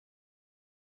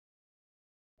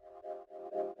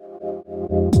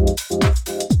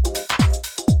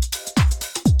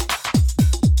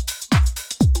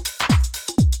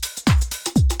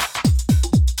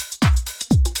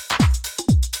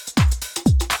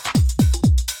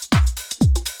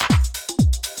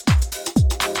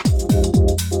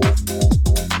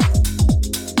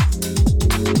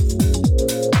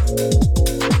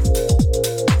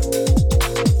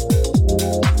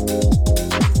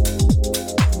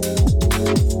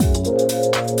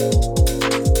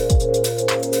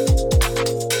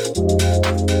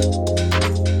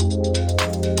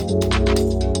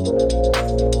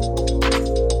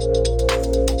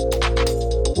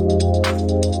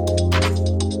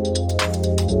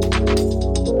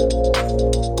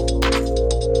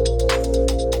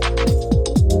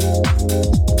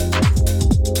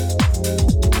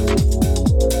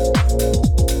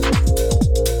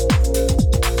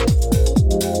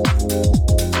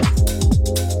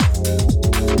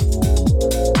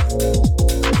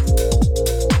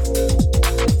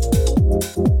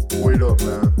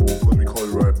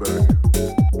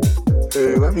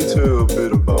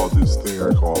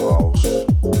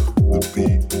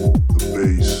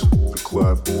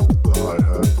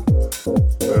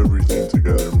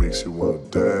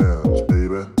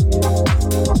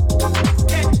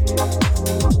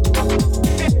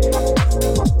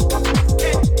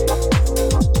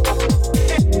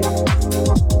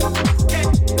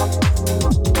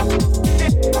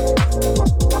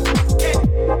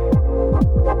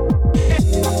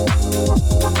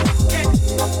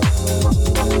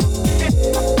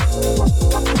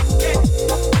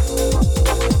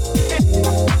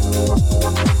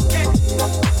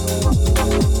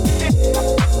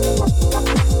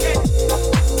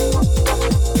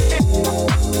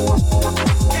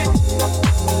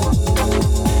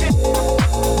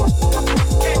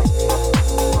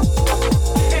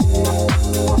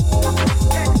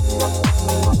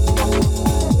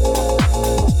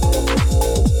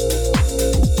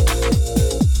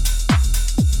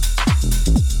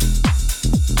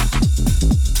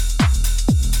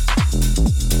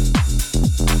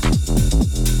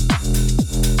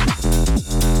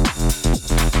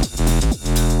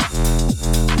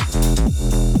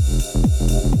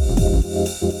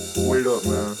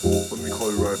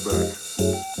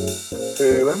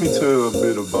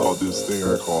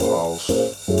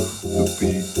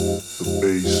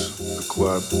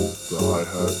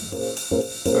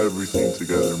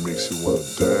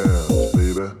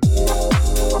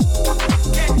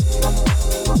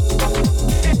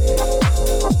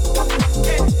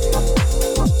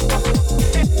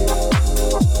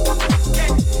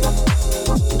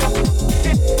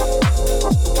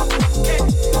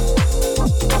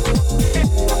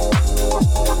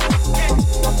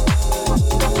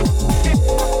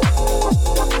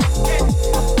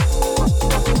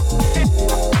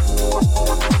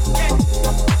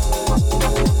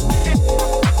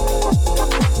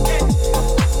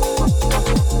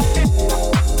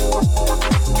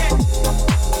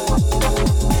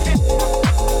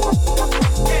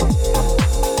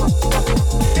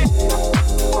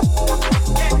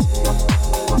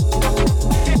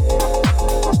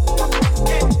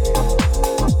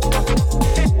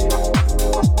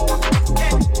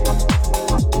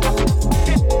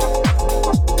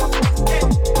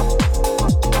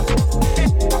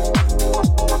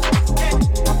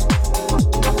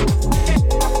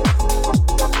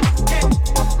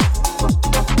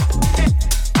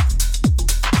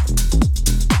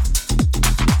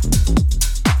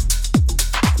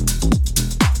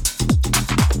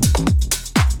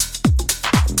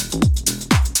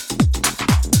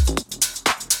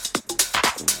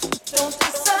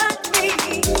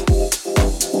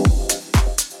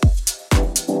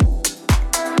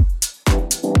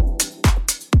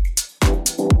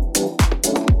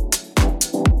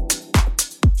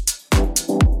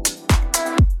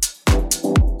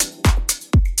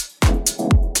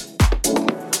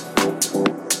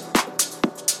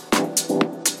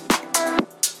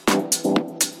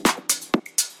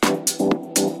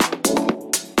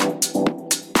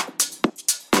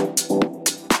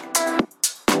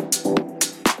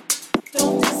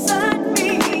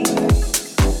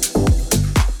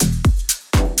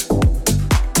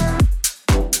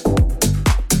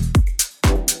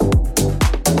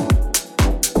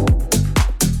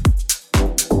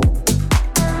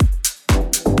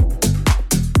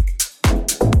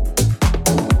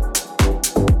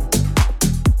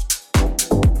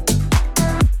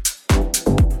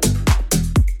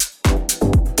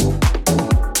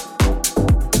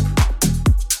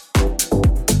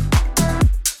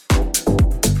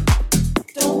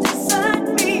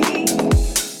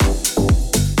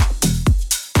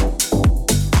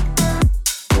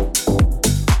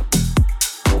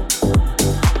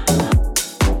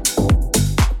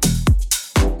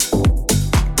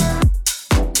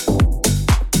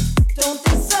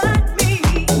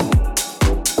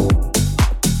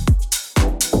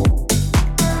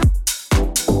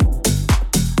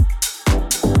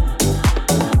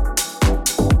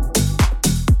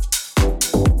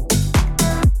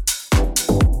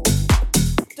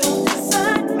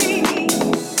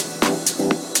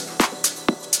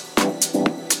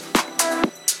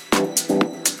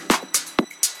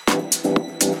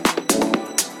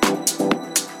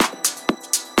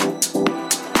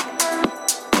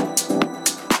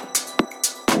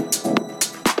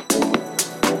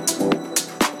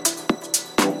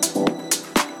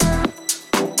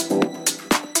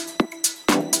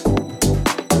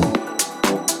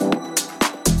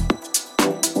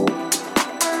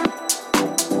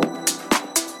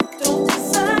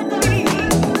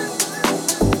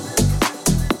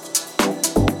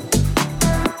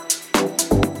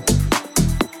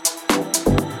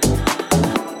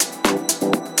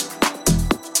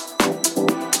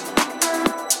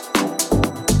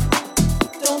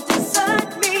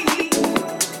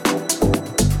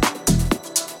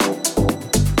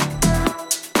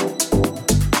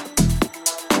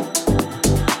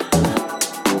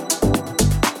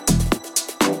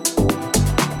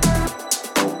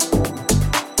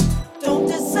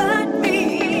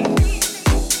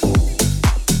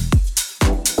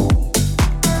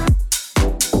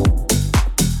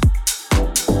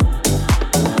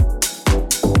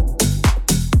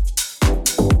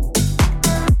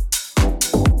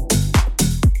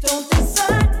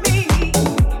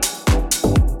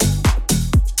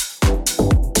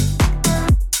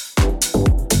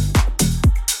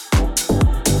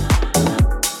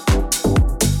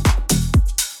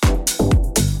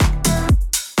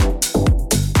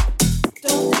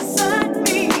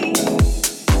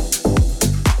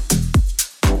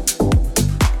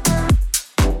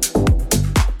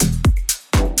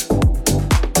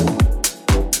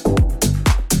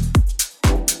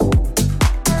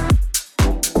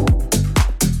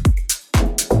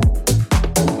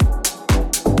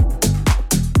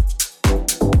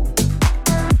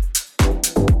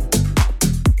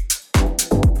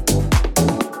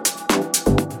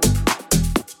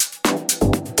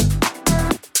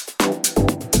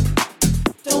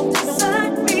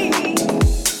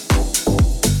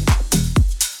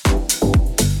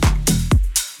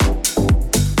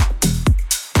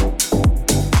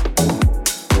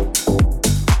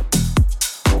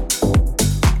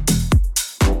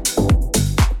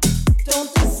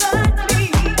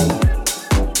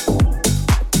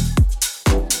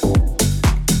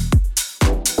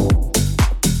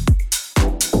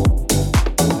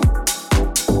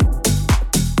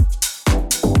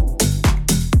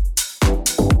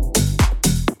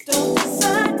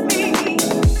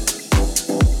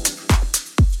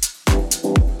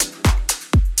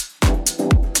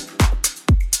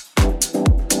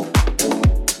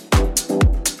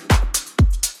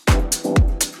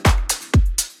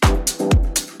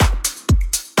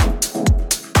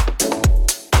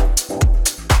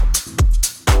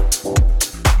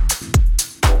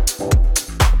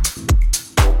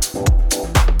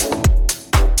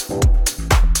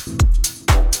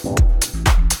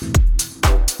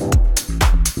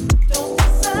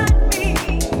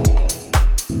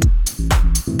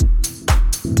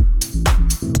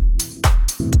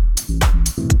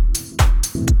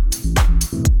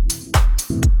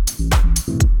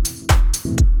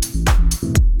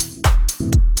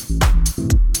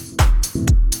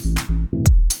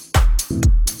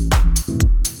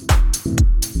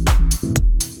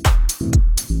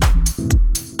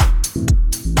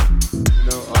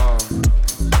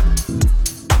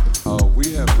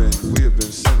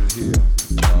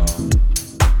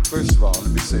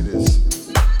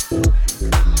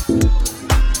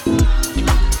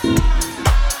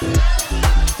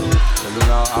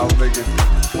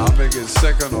make it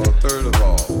second or third of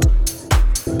all.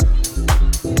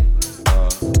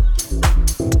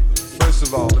 First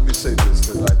of all, let me say this,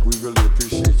 that like we really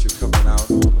appreciate you coming out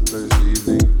on a Thursday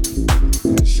evening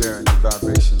and sharing your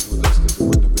vibrations with us, because it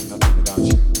wouldn't have been nothing without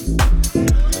you.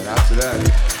 And after that,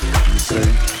 we say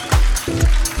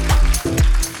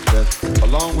that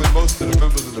along with most of the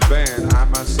members of the band, I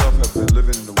myself have been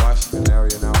living in the Washington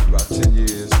area now for about 10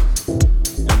 years,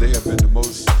 and they have been the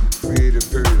most creative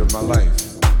period of my life.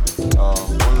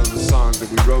 One of the songs that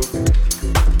we wrote,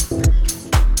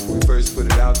 when we first put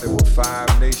it out, there were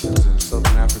 5 nations in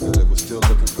Southern Africa that were still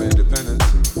looking for independence.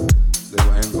 They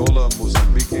were Angola,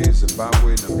 Mozambique,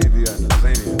 Zimbabwe, Namibia, and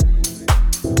Tanzania.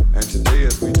 And today,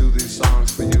 as we do these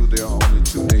songs for you, there are only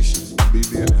 2 nations,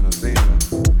 Namibia and Tanzania,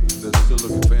 that are still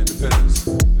looking for independence.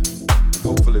 And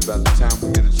hopefully by the time we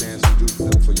get a chance to do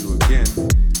them for you again,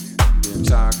 the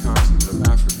entire continent of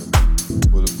Africa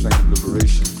will have claimed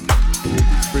liberation and will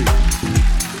be free.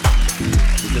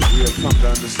 Because we have come to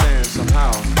understand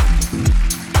somehow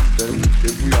that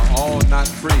if we are all not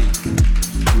free,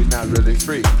 we're not really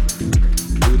free.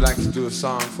 We'd like to do a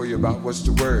song for you about what's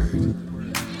the word,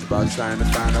 about trying to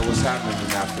find out what's happening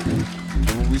in Africa.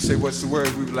 And when we say what's the word,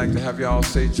 we would like to have y'all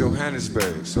say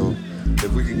Johannesburg. So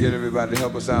if we can get everybody to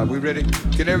help us out. We ready?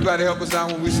 Can everybody help us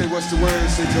out when we say what's the word?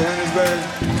 Say Johannesburg.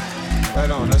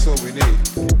 Right on, that's what we need.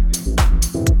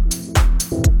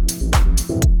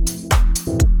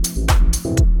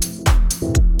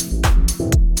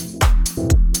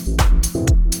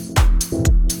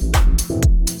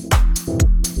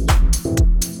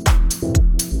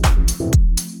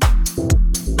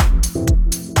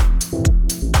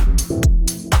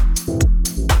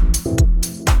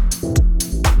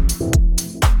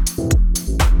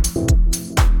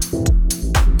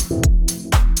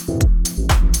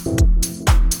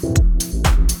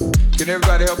 Can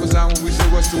everybody help us out when we say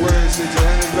what's the word? Say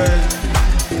Johannesburg.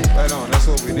 Right on, that's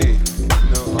what we need. You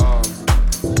know,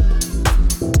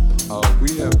 we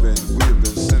have been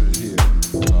centered here.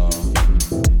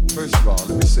 First of all,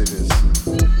 let me say this.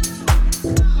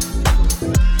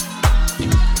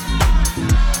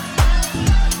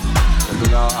 And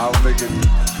then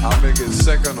I'll make it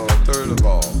second or third of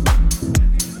all.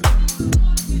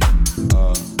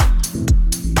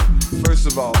 First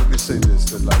of all, let me say this,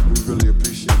 that like we really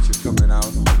appreciate you coming out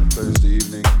on a Thursday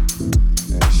evening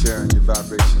and sharing your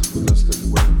vibrations with us, because it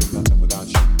wouldn't have been nothing without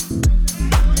you.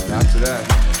 And after that,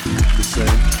 we say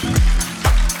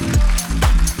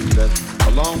that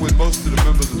along with most of the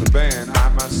members of the band, I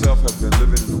myself have been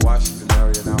living in the Washington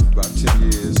area now for about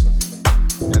 10 years,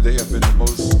 and they have been the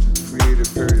most creative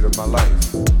period of my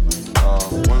life.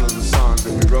 One of the songs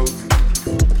that we wrote,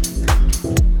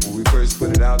 when we first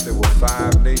put it out, there were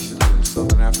 5 nations in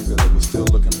Southern Africa that were still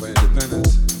looking for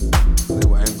independence. They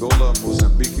were Angola,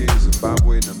 Mozambique,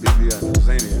 Zimbabwe, Namibia, and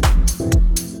Tanzania.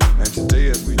 And today,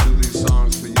 as we do these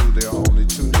songs for you, there are only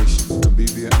 2 nations,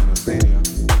 Namibia and Tanzania,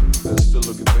 that are still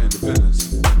looking for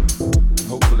independence. And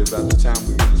hopefully by the time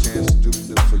we get a chance to do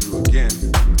them for you again,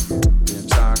 the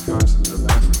entire continent of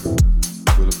Africa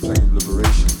will have claimed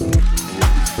liberation and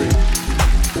will be free.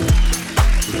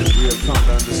 Because we have come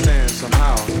to understand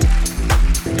somehow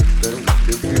that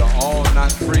if we are all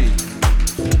not free,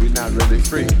 we're not really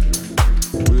free.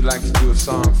 We'd like to do a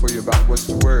song for you about what's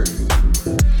the word,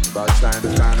 about trying to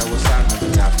find out what's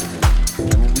happening in Africa.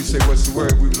 And when we say what's the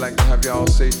word, we would like to have y'all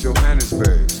say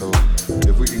Johannesburg. So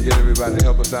if we can get everybody to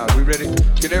help us out. We ready?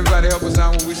 Can everybody help us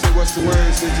out when we say what's the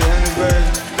word? Say Johannesburg.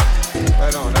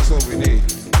 Right on, that's what we need.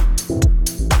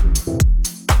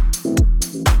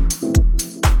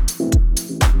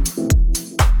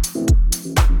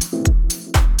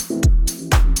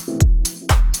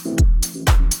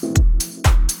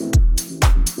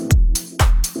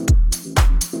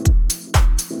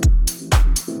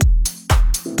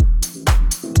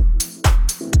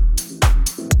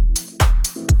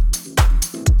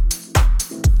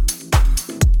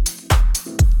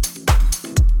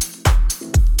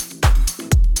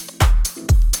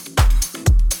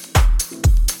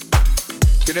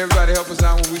 Can everybody help us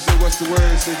out when we say what's the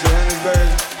word? Say Johannesburg.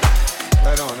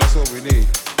 Right on, that's what we need.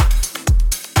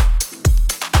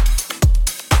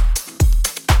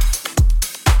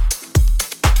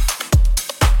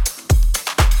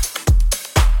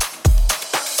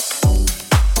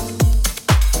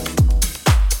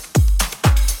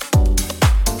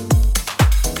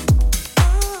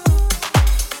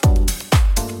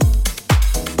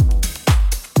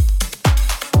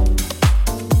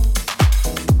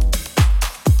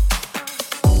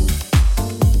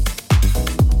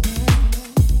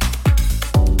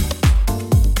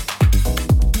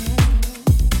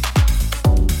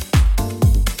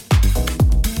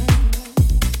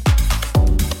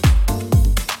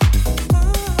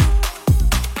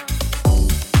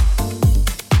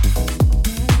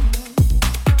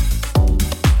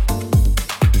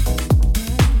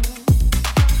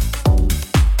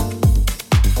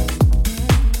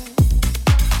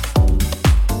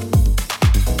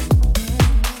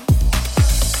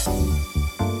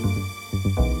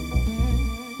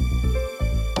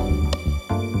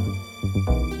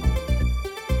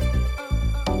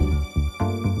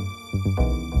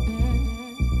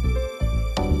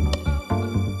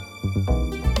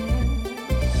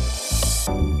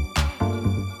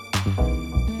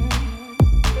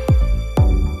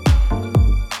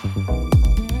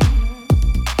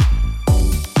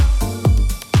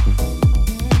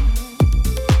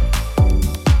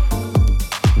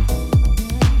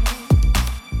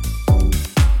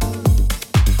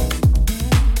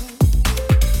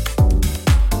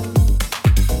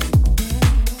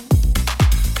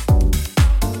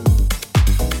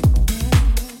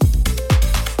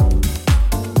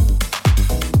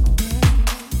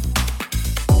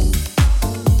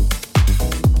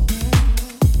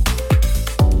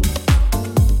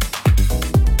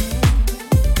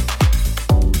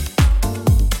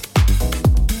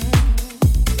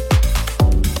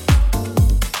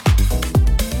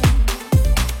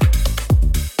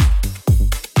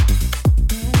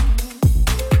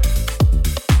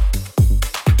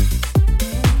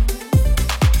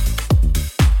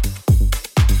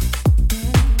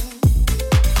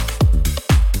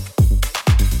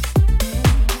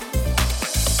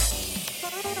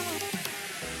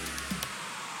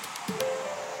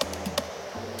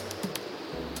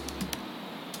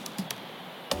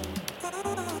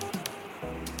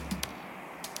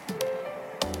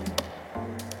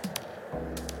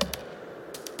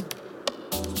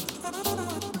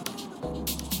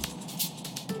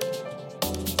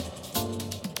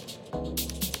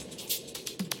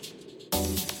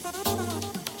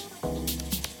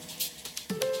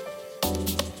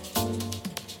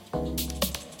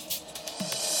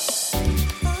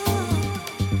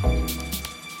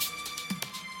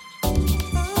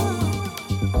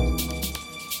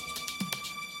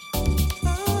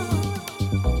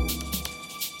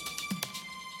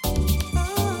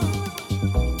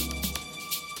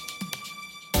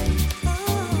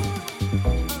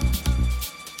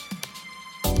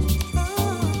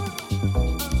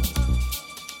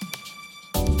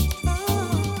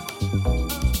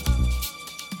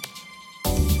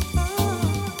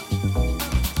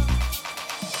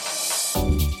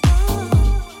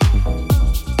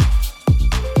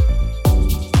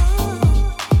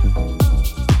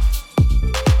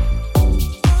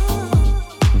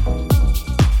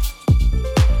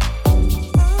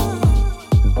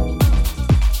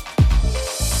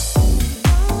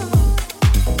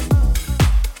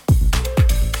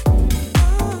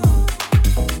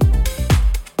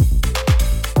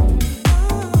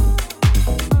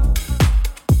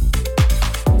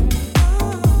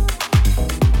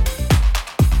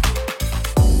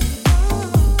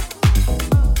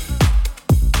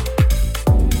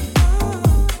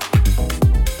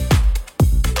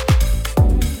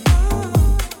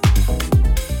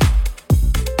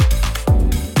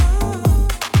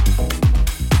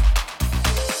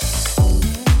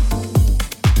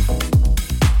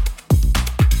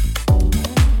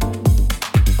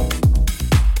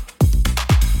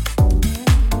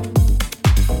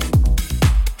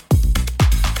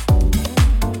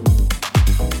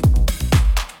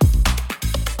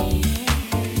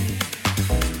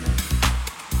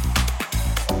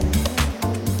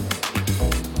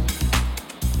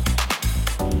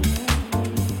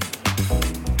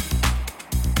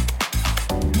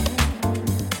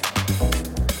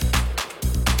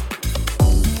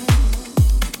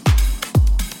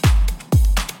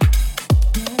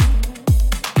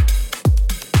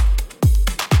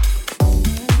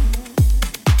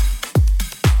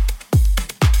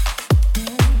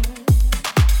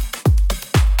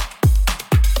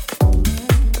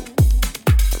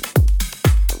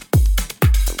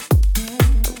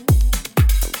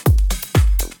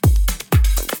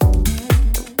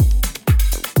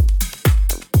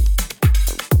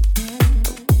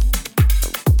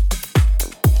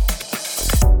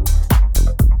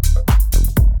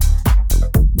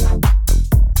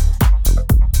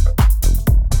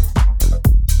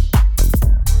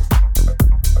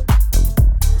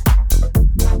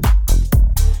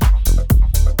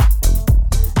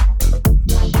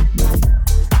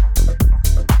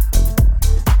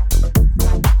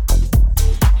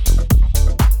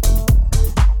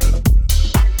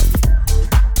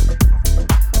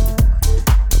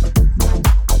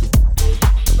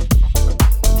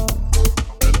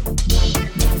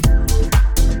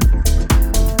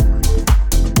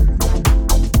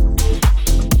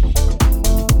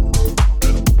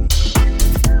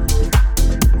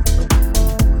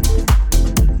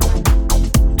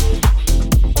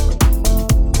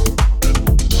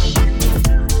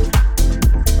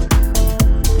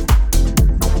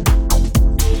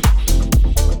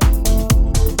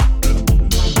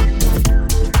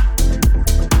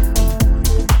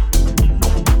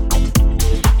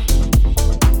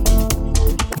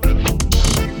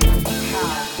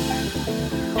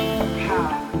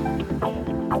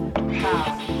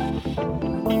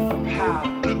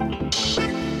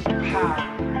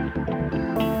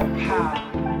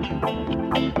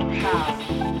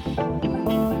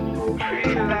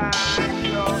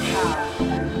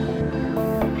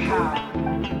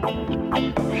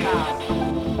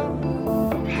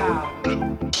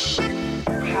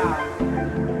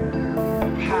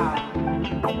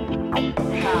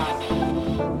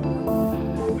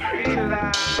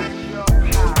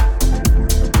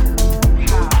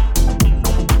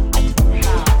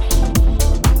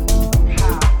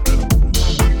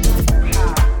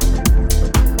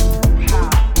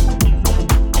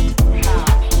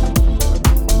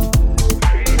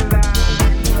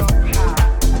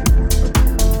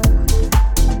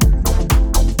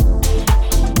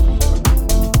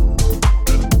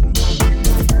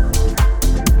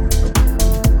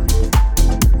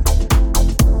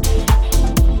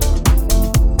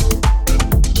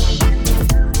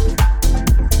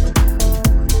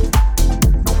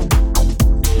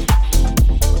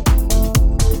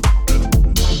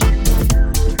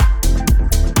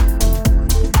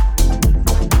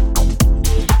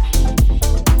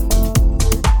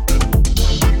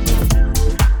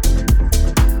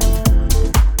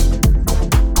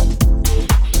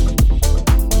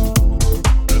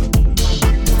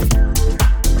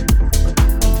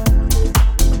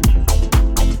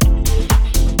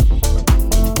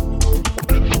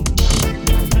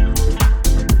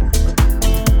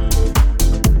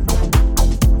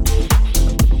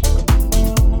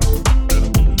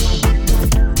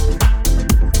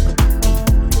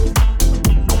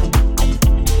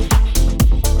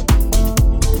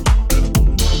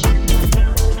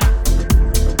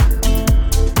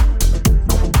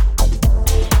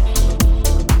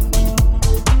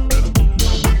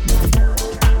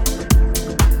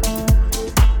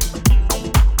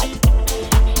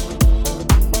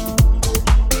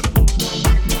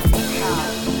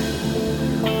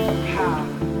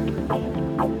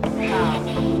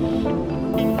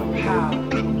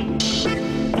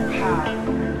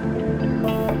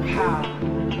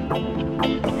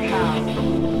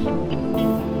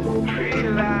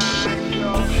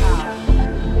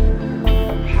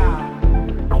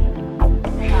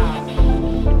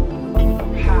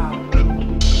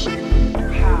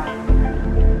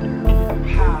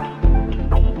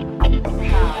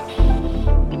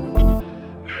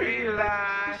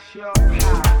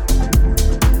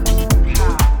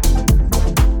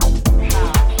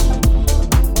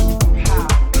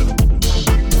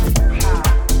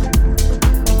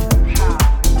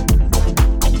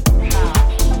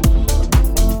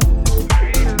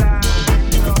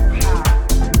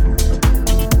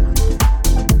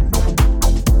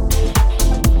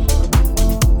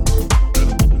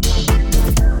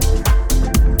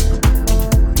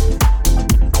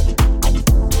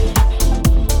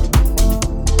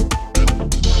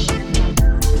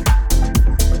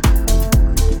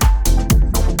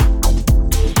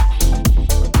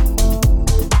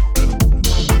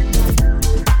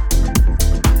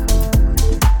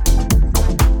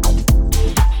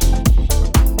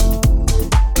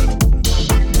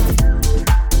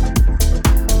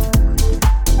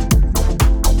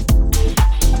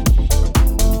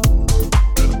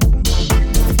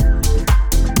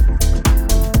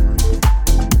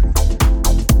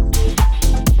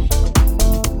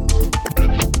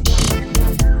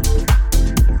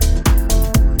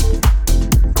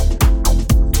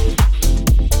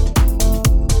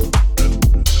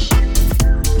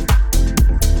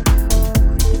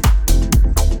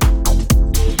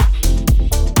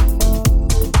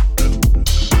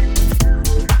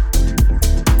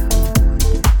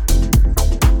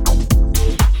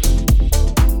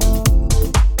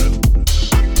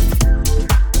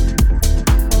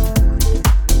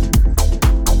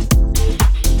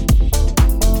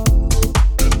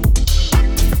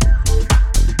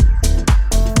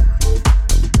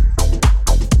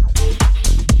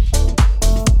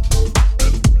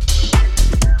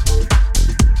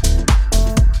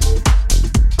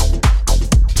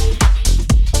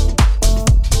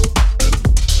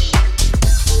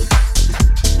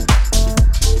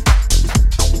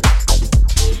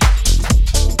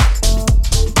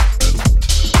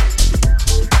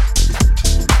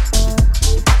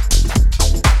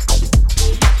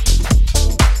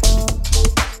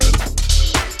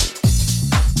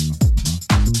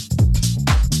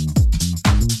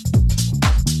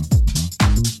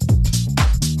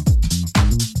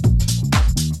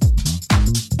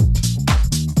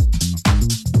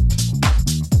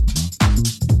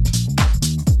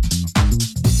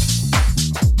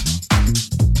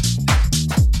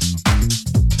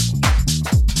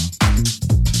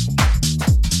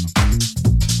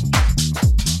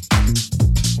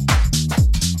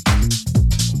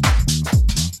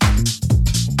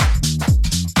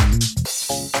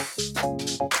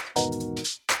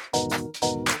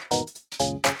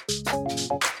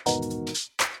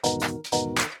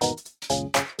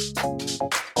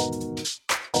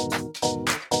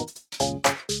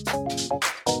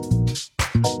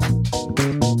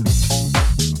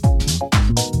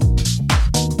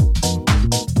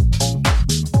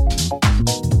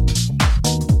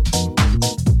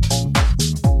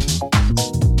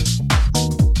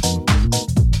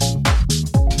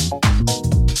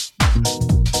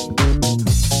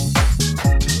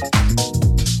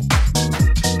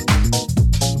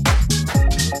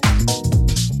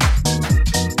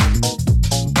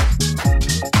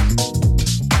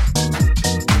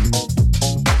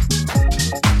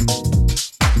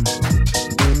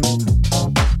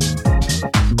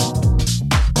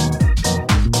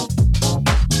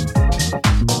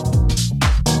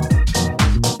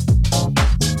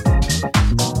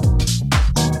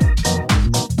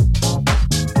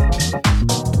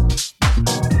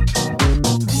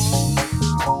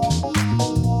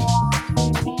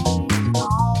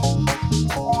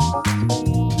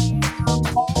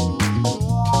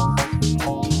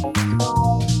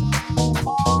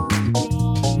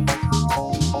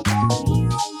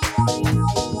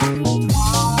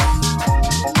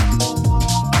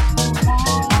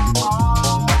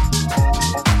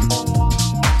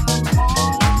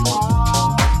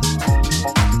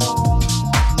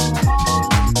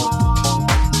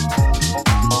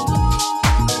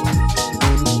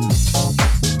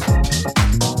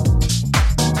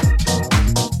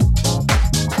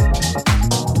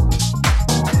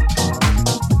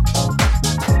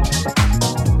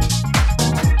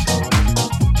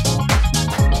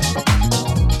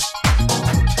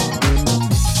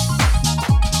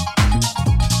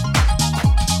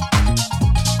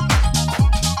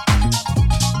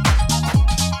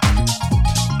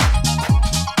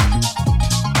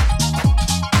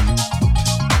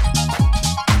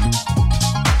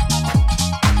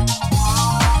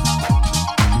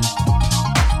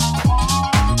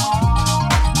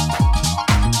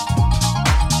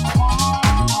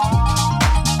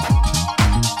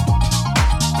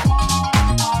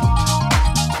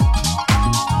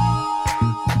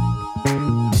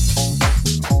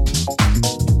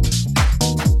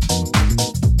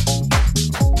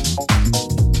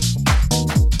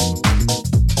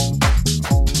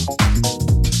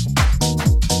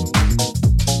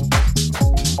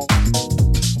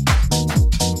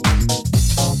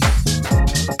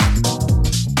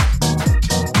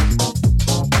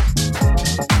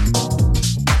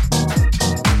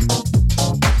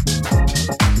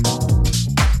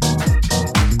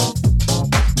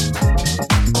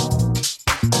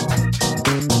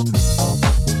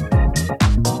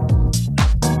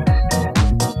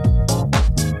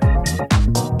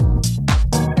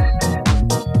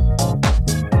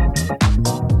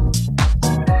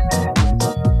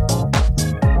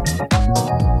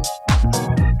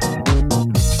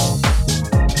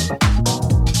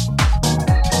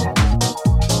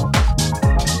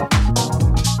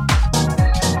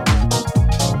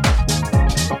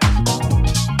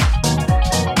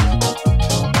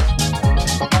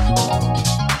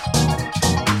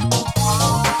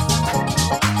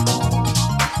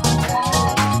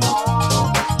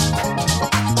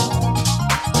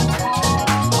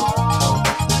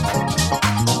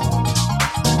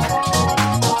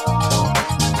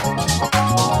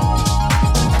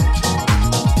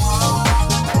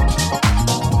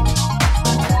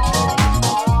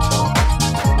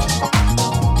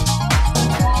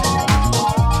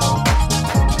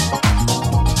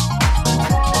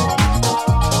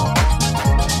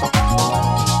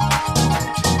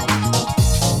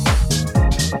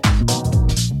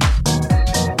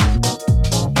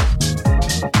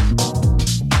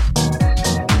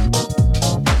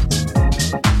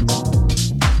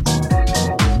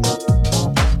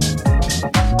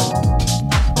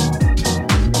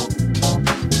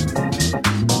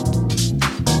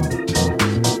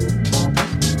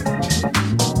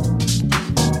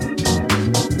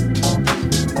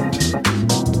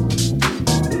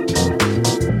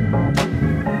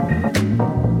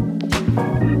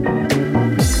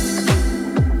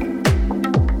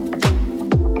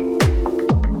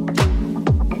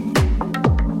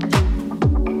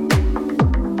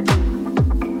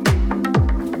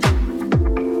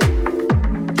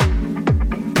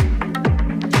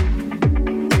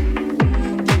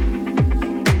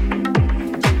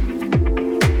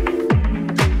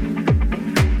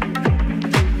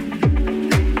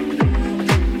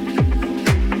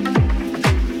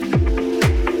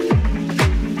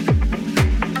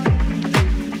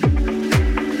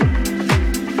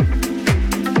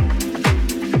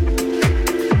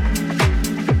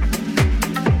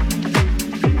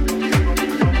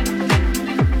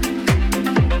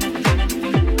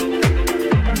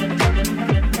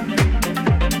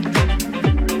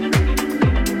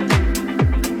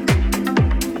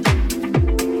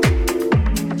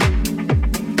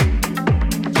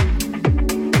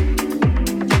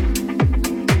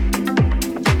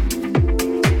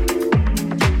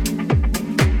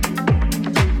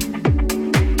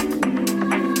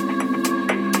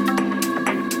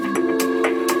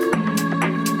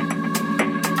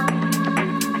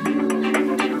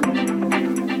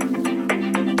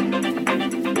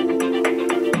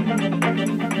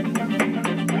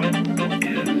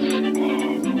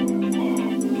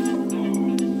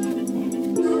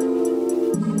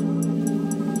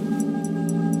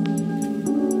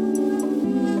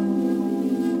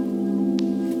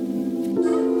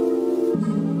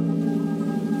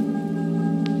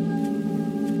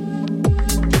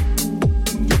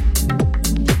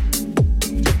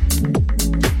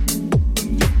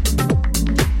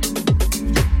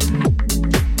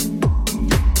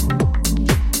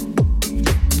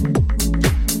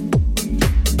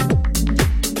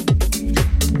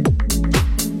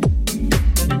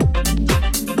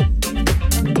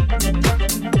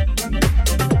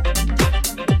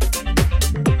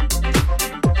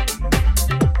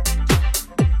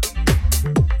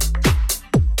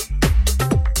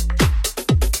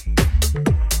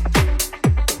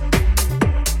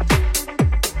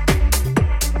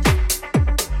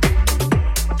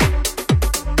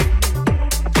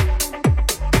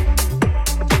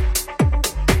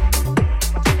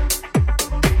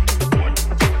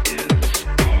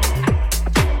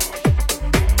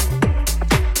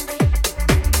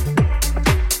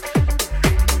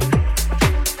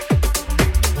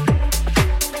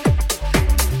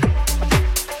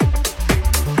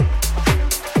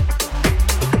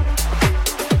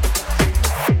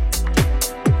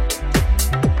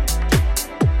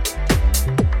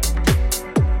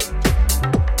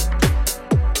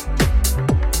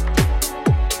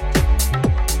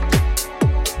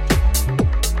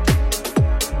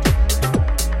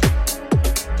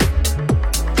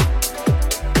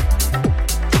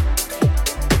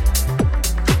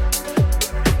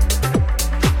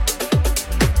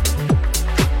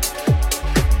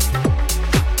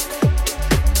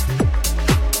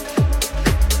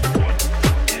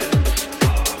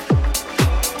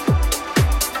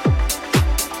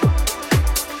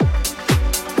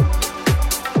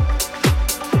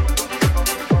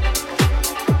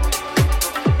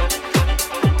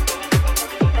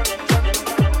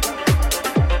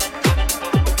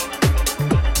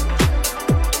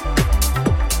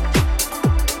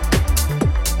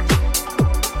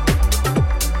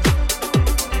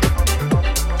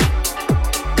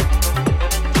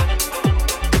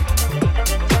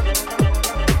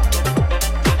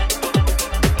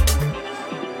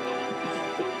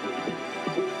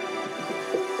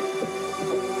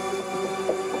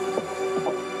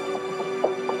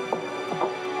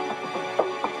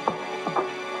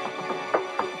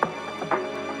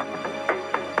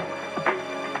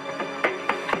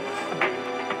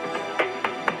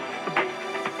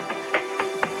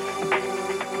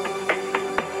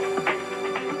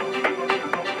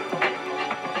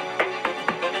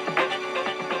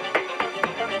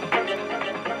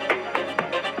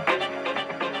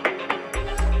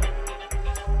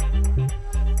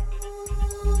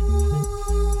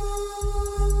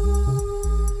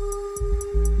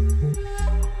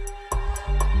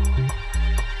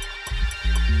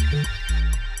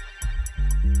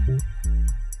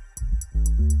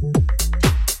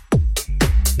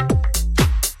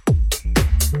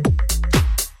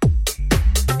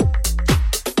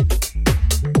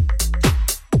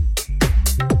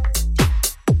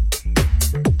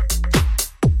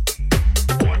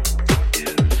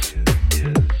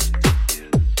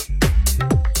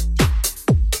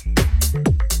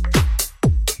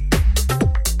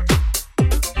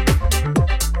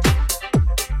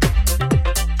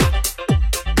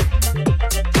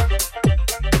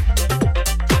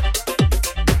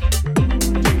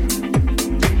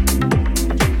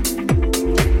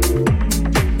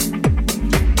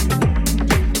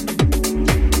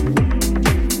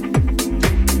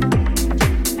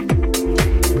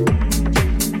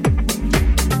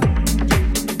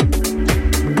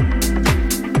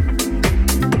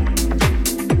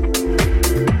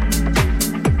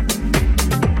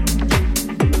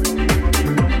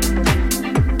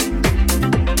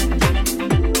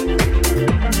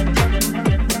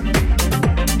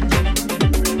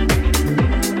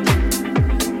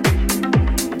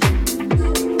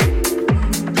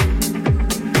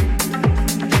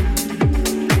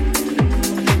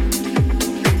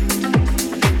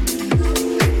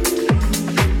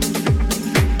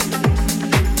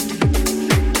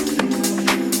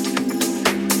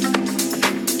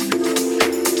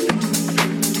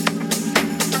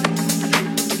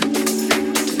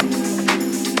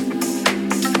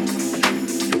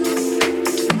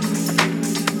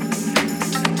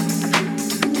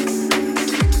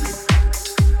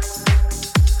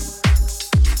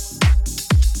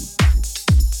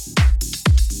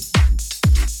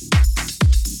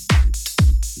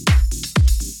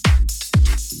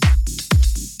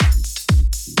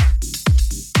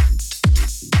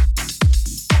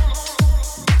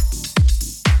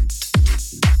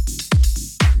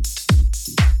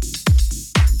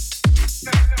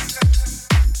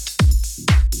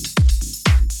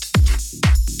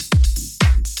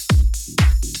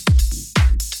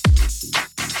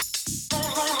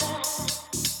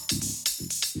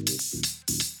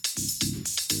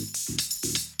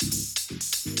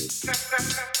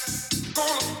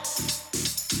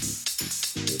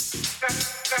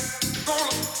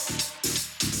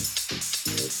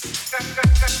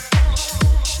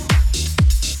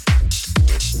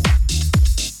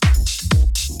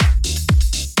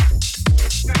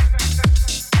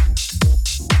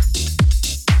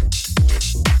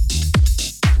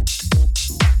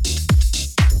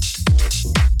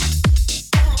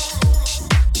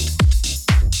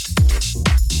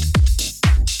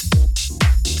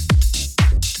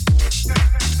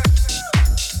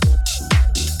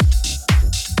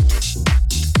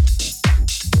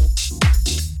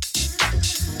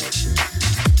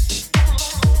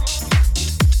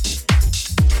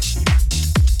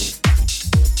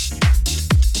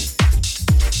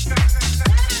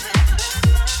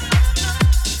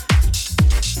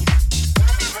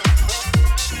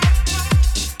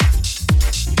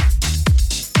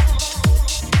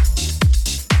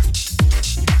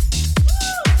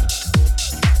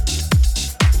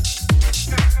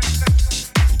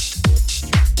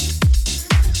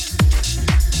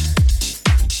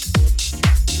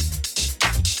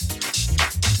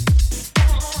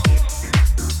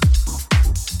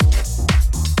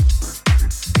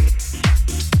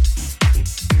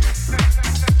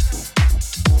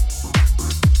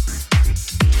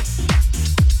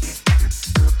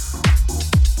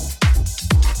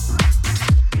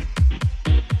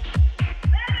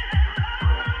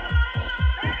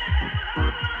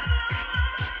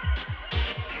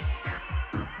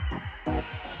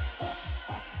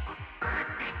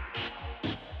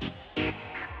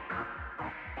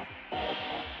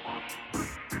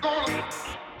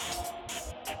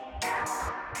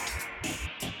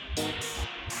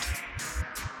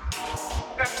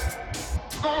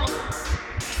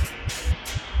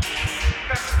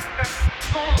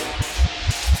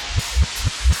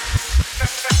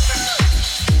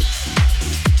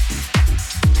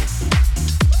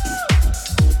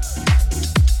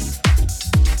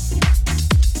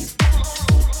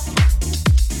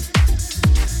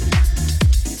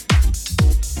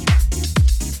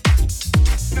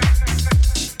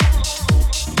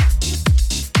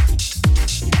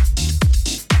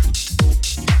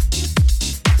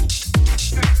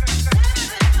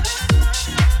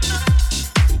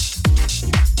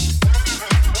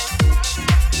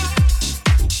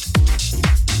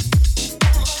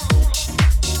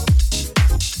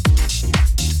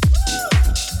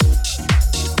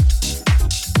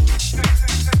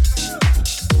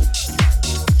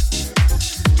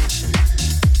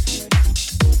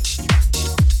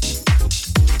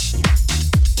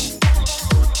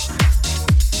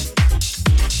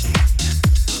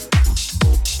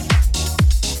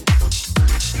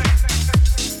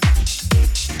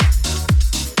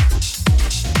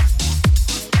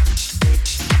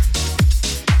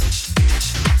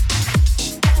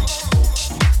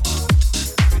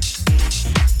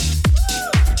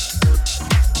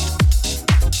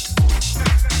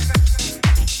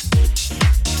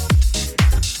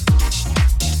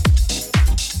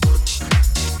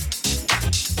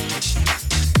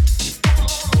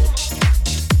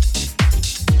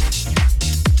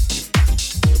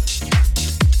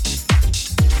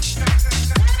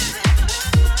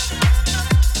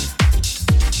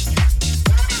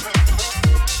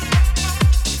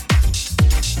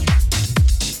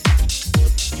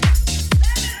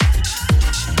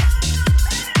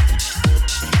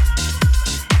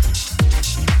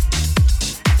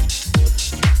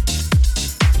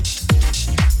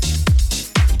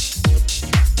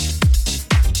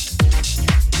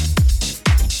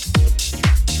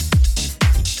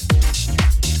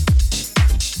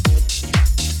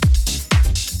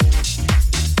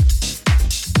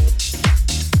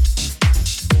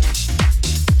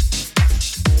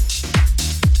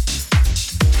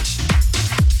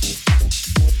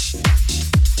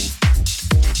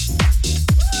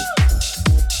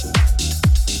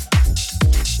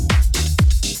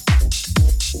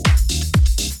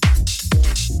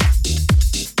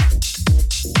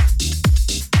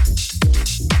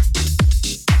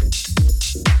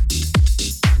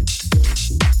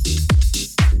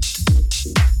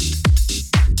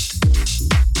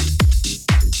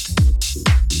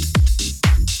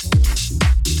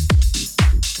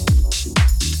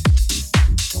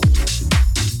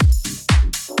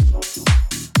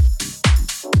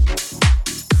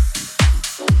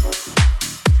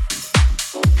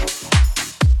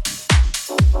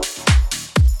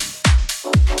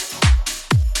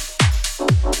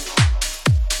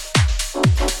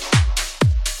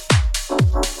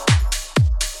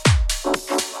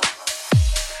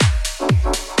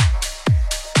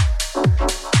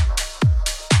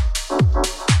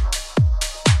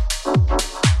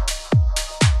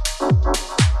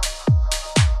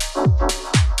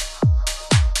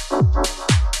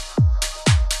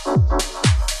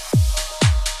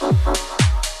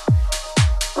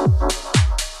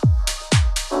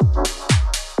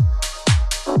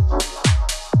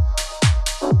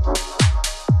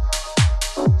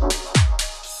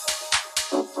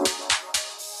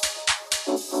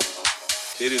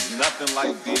 It is nothing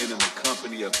like being in the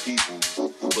company of people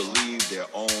who believe their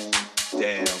own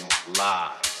damn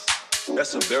lies.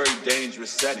 That's a very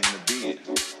dangerous setting to be in.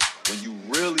 When you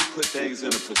really put things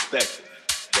into perspective,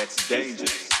 that's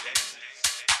dangerous.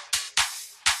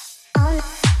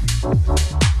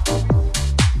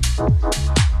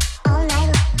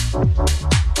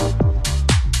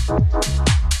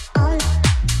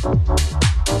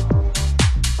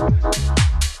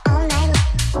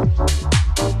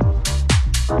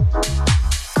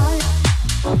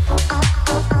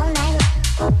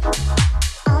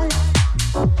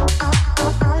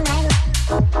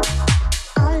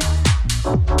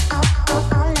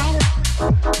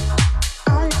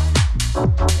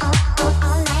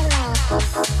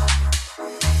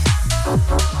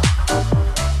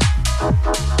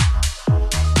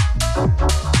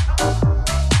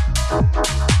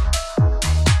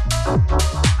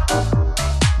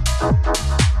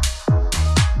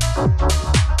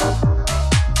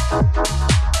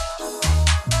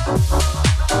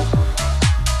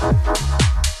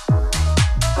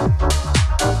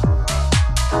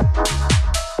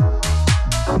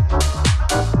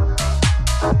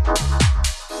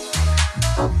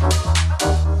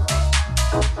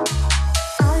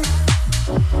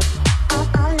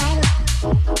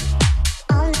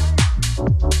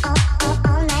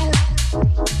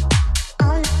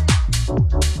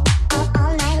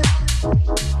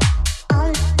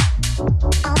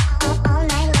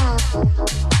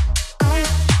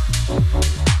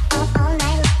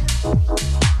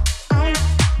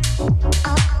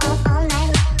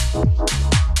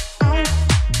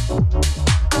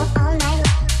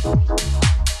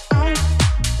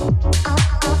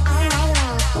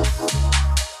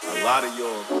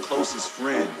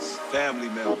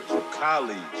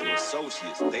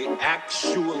 They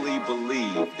actually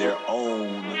believe their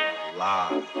own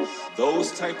lies.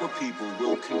 Those type of people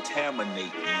will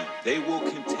contaminate you. They will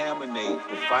contaminate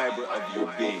the fiber of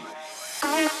your being.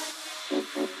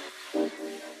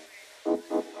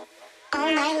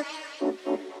 All night.